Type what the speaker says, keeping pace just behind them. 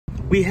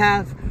We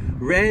have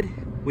red,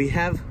 we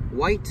have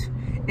white,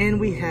 and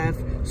we have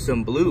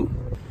some blue.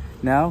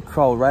 Now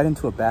crawl right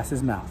into a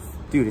bass's mouth.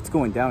 Dude, it's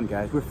going down,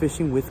 guys. We're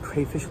fishing with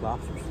crayfish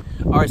lobsters.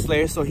 All right,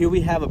 Slayers, so here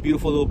we have a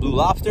beautiful little blue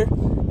lobster.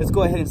 Let's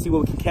go ahead and see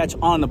what we can catch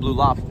on the blue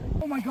lobster.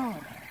 Oh my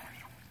God.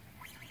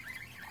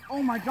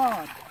 Oh my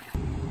God.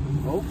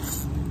 Oh,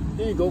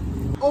 there you go.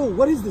 Oh,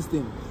 what is this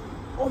thing?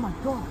 Oh my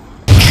God.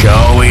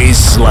 Joey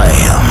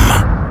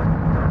Slam.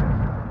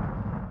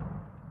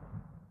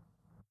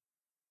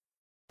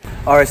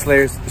 All right,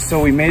 Slayers, so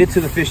we made it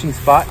to the fishing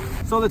spot.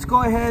 So let's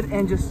go ahead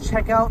and just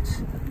check out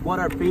what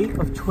our bait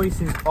of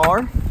choices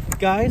are.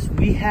 Guys,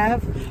 we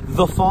have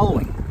the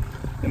following.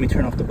 Let me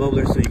turn off the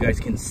bubbler so you guys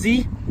can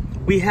see.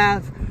 We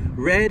have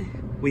red,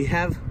 we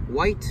have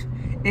white,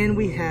 and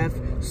we have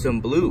some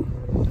blue.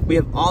 We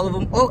have all of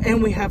them. Oh,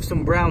 and we have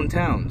some brown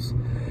towns.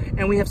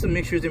 And we have some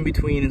mixtures in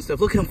between and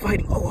stuff. Look at them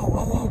fighting. Oh, oh,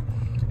 oh, oh.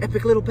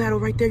 Epic little battle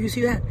right there. You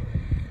see that?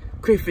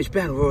 Crayfish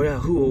battle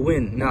royale. Who will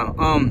win? Now,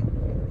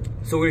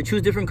 so we're gonna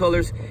choose different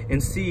colors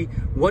and see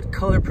what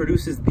color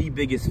produces the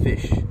biggest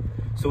fish.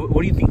 So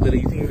what do you think,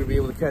 Lily? You think you're gonna be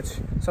able to catch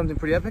something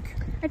pretty epic?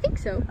 I think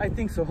so. I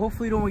think so.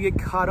 Hopefully don't get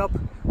caught up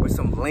with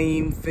some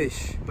lame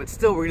fish. But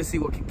still, we're gonna see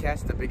what can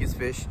catch the biggest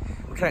fish.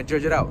 We're trying to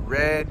judge it out.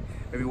 Red,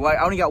 maybe white.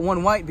 I only got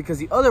one white because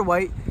the other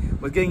white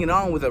was getting it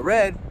on with a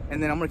red,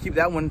 and then I'm gonna keep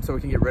that one so we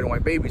can get red and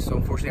white babies. So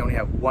unfortunately, I only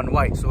have one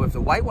white. So if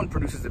the white one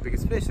produces the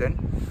biggest fish, then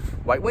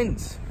white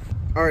wins.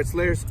 All right,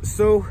 Slayers.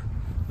 So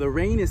the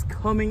rain is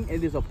coming,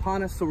 it is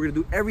upon us, so we're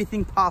gonna do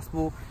everything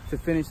possible to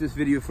finish this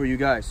video for you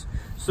guys.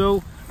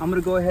 So I'm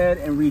gonna go ahead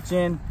and reach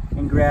in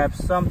and grab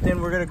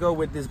something. We're gonna go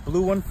with this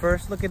blue one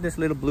first. Look at this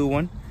little blue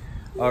one.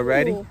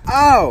 Alrighty.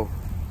 Ow!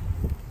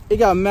 He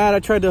got mad I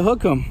tried to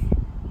hook him.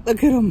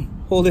 Look at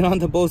him holding on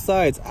to both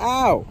sides.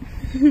 Ow!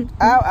 Ow,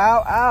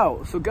 ow,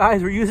 ow. So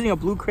guys, we're using a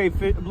blue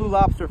crayfish, blue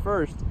lobster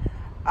first.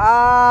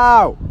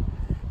 Ow!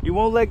 He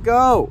won't let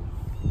go.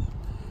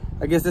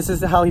 I guess this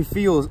is how he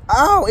feels.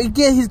 Ow!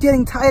 He's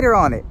getting tighter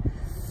on it.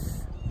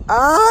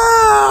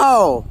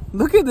 Ow!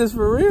 Look at this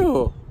for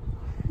real.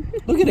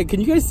 Look at it. Can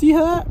you guys see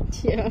that?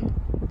 Yeah.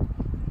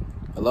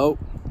 Hello?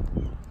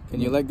 Can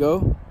you let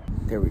go?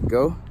 There we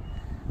go.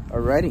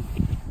 Alrighty.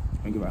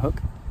 Let me get my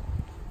hook.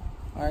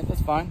 Alright,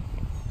 that's fine.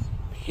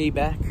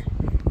 Payback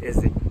is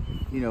it.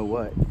 You know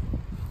what?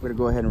 We're gonna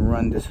go ahead and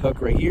run this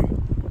hook right here.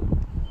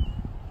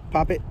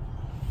 Pop it.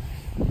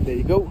 There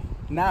you go.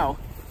 Now,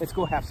 let's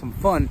go have some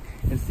fun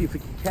and see if we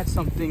can catch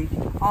something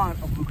on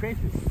a blue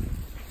crayfish.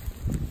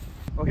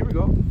 Oh, here we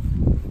go.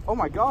 Oh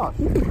my gosh.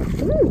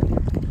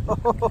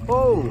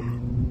 Oh,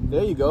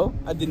 there you go.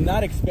 I did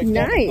not expect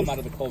that to come out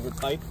of the culvert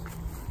pipe.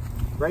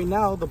 Right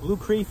now, the blue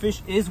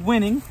crayfish is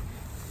winning.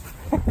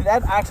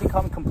 That actually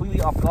caught me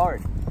completely off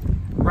guard.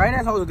 Right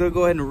as I was gonna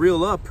go ahead and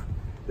reel up,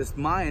 this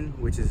mine,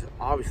 which is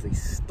obviously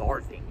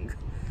starving,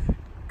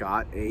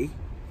 got a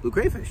blue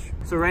crayfish.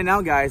 So right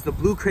now, guys, the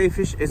blue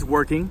crayfish is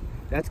working.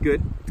 That's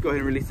good. Let's go ahead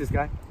and release this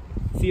guy.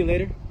 See you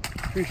later.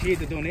 Appreciate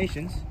the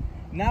donations.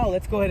 Now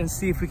let's go ahead and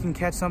see if we can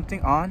catch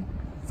something on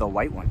the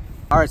white one.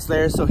 All right,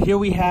 Slayers, so here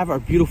we have our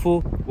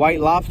beautiful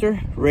white lobster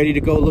ready to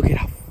go. Look at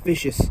how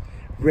vicious,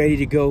 ready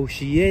to go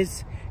she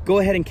is. Go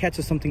ahead and catch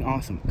us something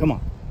awesome. Come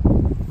on.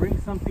 Bring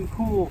something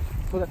cool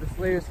so that the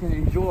Slayers can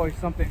enjoy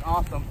something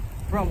awesome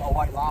from a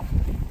white lobster.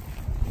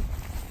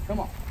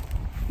 Come on.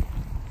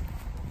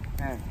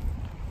 Man,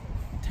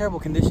 terrible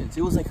conditions.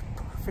 It was like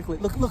perfectly,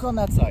 look on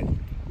that side.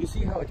 You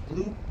see how it's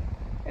blue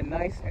and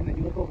nice, and then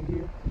you look over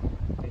here,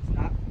 it's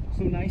not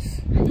so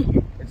nice.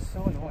 It's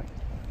so annoying.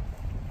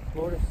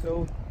 Florida's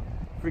so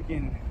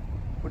freaking,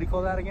 what do you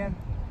call that again?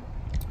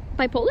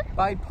 Bipolar?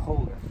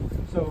 Bipolar.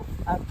 So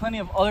I have plenty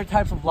of other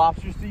types of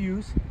lobsters to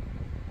use,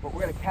 but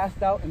we're gonna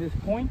cast out in this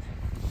point.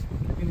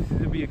 I think this is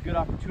gonna be a good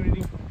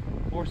opportunity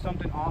for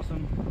something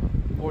awesome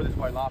for this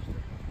white lobster.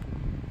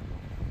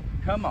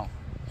 Come on.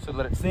 So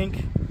let it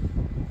sink.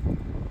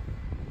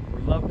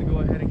 Would love to go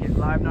ahead and get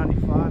live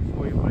 95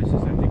 for you, but it's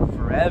just gonna take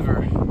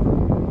forever.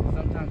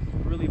 Sometimes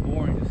it's really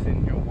boring just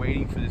sitting here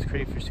waiting for this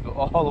crayfish to go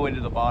all the way to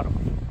the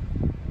bottom.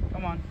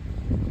 Come on.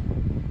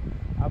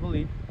 I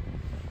believe.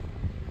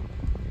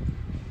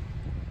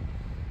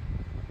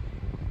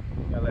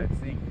 Gotta let it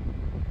sink.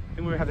 I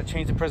think we're gonna have to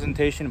change the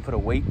presentation and put a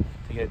weight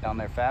to get it down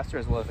there faster,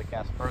 as well as to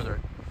cast further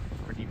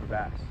for deeper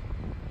bass.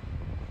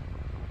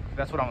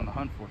 That's what I'm on the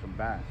hunt for, some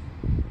bass.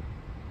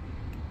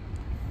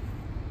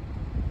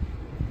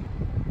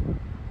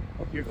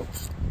 Oh, here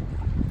goes.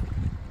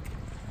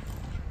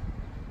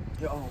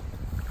 Yo.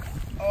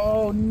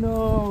 Oh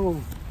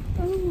no.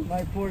 Oh.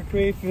 My poor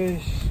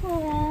crayfish.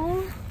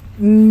 Aww.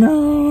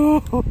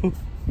 No.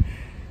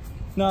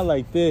 Not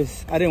like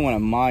this. I didn't want a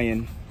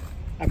mine.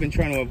 I've been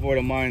trying to avoid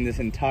a mine this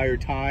entire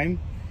time,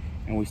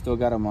 and we still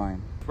got a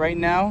mine. Right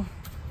now,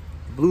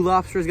 blue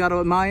lobster's got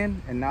a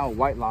mine, and now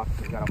white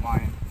lobster's got a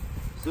mine.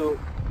 So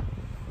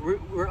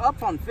we're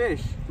up on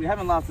fish. We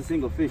haven't lost a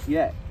single fish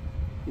yet,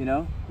 you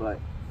know, but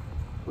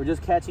we're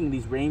just catching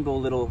these rainbow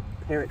little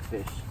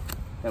parrotfish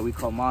that we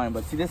call mine.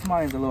 But see, this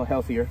mine is a little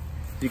healthier,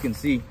 as you can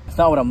see. It's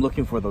not what I'm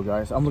looking for though,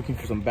 guys. I'm looking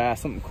for some bass,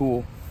 something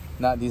cool.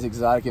 not these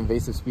exotic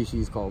invasive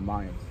species called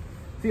Mayans.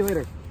 See you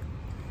later.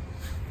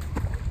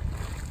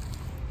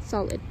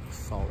 Solid.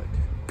 Solid.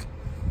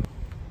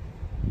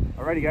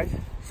 Alrighty guys,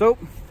 so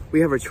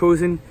we have our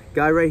chosen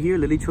guy right here.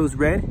 Lily chose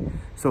red,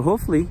 so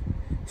hopefully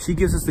she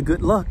gives us the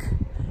good luck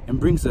and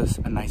brings us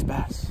a nice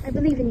bass. I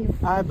believe in you.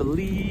 I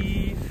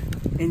believe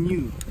in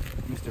you,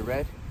 Mr.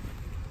 Red.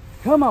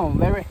 Come on,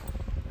 Larry.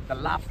 The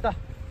lobster.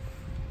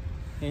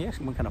 Yeah, he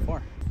actually went kind of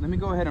far. Let me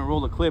go ahead and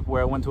roll a clip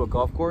where I went to a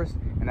golf course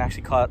and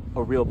actually caught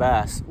a real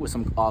bass with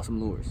some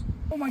awesome lures.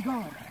 Oh my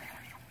God.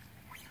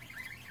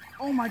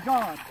 Oh my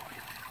God.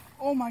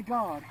 Oh my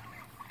God.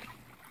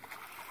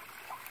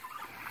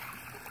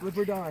 Flip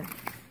or die.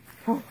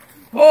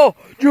 Oh,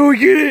 Joey,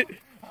 get it!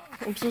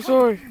 I'm so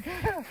sorry.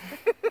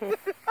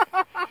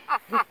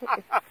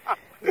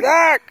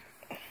 Zach!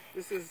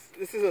 This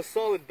is a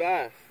solid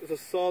bass. It's a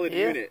solid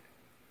unit.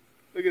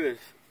 Look at this.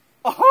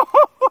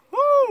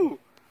 Oh,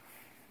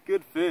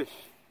 good fish.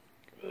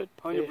 Good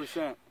 100%. fish.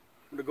 I'm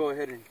gonna go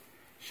ahead and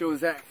show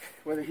Zach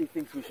whether he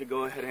thinks we should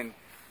go ahead and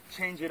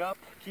change it up,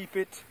 keep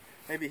it.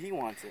 Maybe he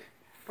wants it.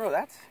 Bro,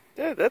 that's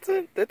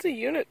a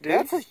unit, dude.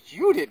 That's a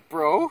unit,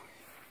 bro.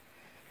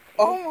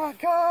 Oh my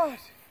God.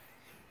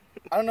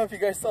 I don't know if you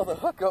guys saw the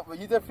hookup, but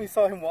you definitely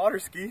saw him water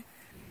ski.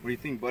 What do you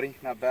think, buddy?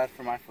 Not bad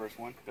for my first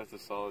one. That's a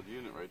solid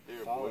unit right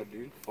there, Solid, boy.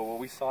 dude. But what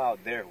we saw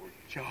out there were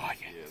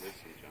giants. Yeah, there's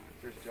some giants.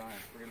 There's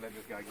giants. We're gonna let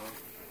this guy go.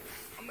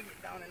 I'm gonna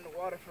get down in the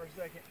water for a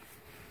second.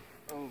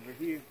 Over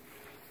here.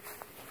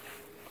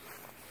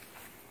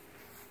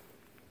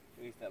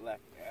 Release that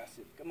lactic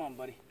acid. Come on,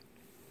 buddy.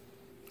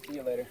 See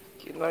you later.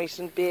 Get nice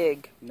and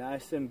big.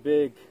 Nice and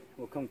big.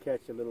 We'll come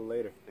catch you a little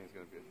later. I think it's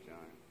gonna be a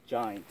giant.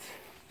 Giants.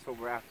 So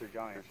we're after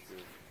giants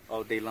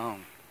all day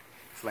long.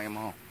 Slay them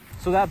all.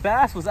 So that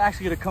bass was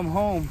actually gonna come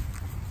home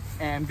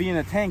and be in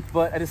the tank,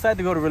 but I decided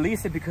to go to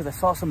release it because I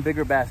saw some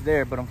bigger bass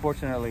there, but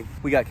unfortunately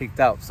we got kicked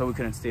out, so we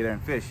couldn't stay there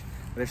and fish.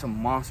 But there's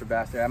some monster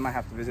bass there. I might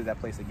have to visit that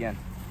place again.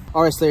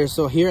 All right, Slayers,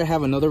 so here I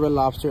have another red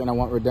lobster and I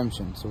want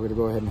redemption. So we're gonna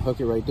go ahead and hook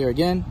it right there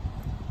again.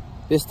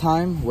 This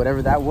time,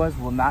 whatever that was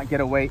will not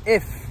get away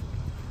if,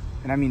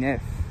 and I mean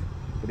if,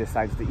 it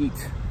decides to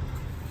eat.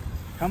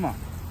 Come on,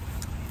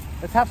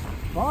 let's have some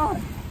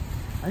fun.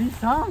 I need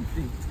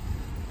something,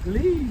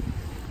 please.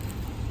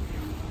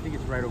 I think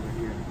it's right over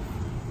here.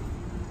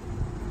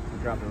 I'll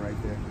drop it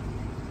right there.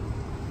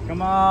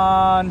 Come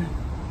on,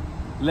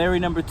 Larry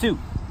number 2.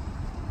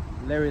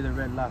 Larry the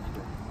red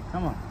lobster.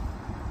 Come on.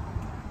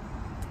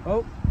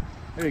 Oh,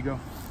 there you go.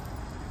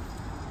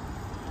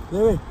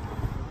 Larry.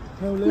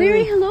 No, Larry.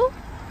 Larry, hello?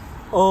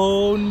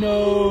 Oh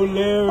no,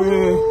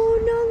 Larry. Oh,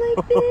 not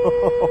like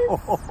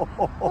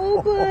this.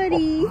 Oh,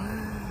 buddy.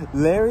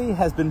 Larry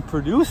has been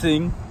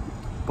producing,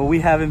 but we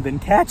haven't been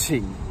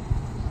catching.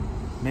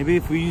 Maybe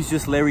if we use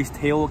just Larry's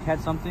tail, we'll catch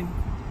something?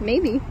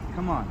 Maybe.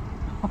 Come on.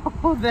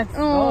 Oh, that's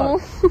Oh.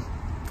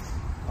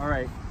 All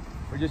right,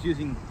 we're just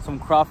using some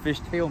crawfish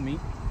tail meat,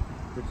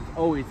 which is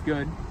always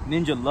good.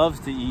 Ninja loves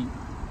to eat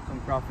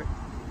some crawfish.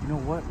 You know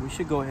what? We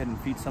should go ahead and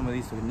feed some of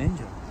these to the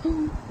Ninja.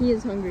 He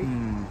is hungry.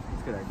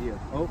 That's a good idea.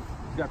 Oh,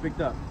 he got picked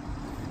up.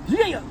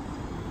 Yeah!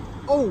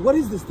 Oh, what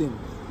is this thing?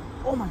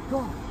 Oh my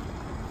God.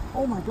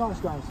 Oh my gosh,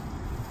 guys.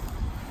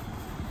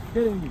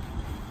 Hitting me.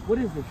 What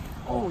is this?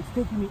 Oh, it's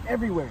taking me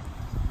everywhere.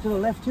 To the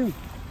left too.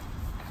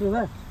 To the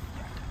left.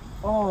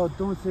 Oh,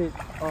 don't say it.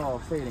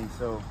 Oh, say it ain't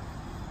so.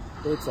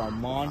 It's a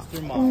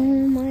monster.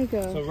 Oh my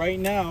God. So right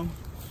now,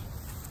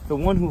 the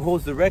one who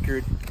holds the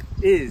record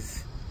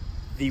is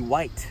the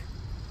white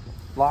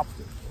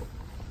lobster.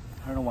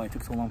 I don't know why it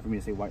took so long for me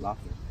to say white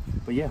lobster.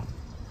 But yeah,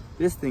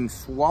 this thing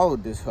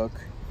swallowed this hook.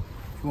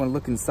 If you want to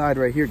look inside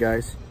right here,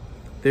 guys,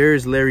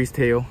 there's Larry's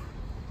tail.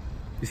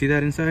 You see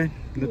that inside?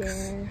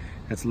 Looks, yeah.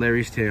 That's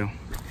Larry's tail.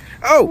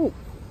 Oh!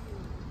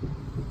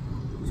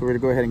 So we're gonna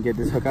go ahead and get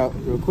this hook out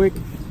real quick,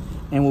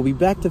 and we'll be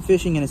back to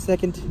fishing in a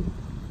second.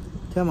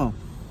 Come on.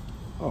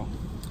 Oh,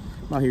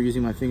 I'm out here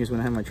using my fingers when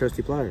I have my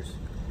trusty pliers.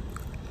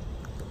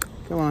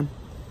 Come on.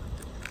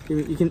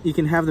 You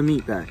can have the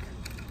meat back.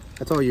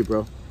 That's all you,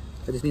 bro.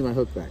 I just need my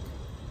hook back.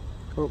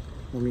 Oh,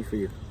 no meat for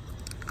you.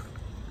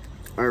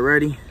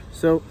 Alrighty.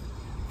 So,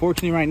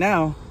 fortunately right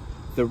now,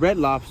 the red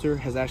lobster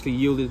has actually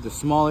yielded the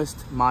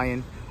smallest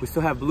Mayan. We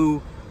still have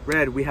blue,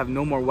 red, we have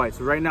no more white.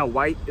 So right now,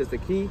 white is the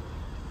key.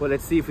 But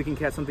let's see if we can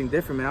catch something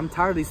different, man. I'm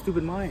tired of these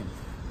stupid Mayans.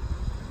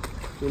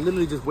 We're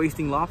literally just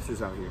wasting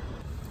lobsters out here.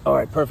 All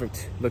right,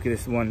 perfect. Look at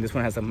this one. This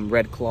one has some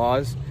red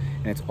claws,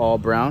 and it's all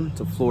brown.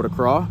 It's a Florida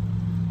craw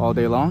all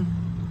day long.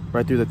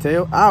 Right through the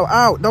tail. Ow,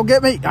 ow, don't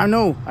get me. I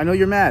know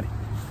you're mad.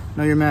 I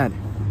know you're mad.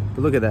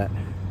 But look at that.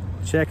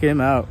 Check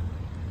him out.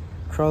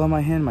 Crawl on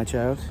my hand, my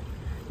child.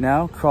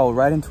 Now, crawl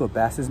right into a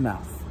bass's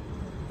mouth.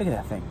 Look at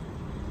that thing.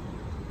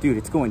 Dude,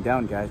 it's going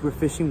down, guys. We're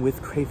fishing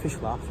with crayfish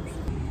lobsters.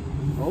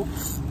 Oh.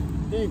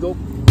 There you go.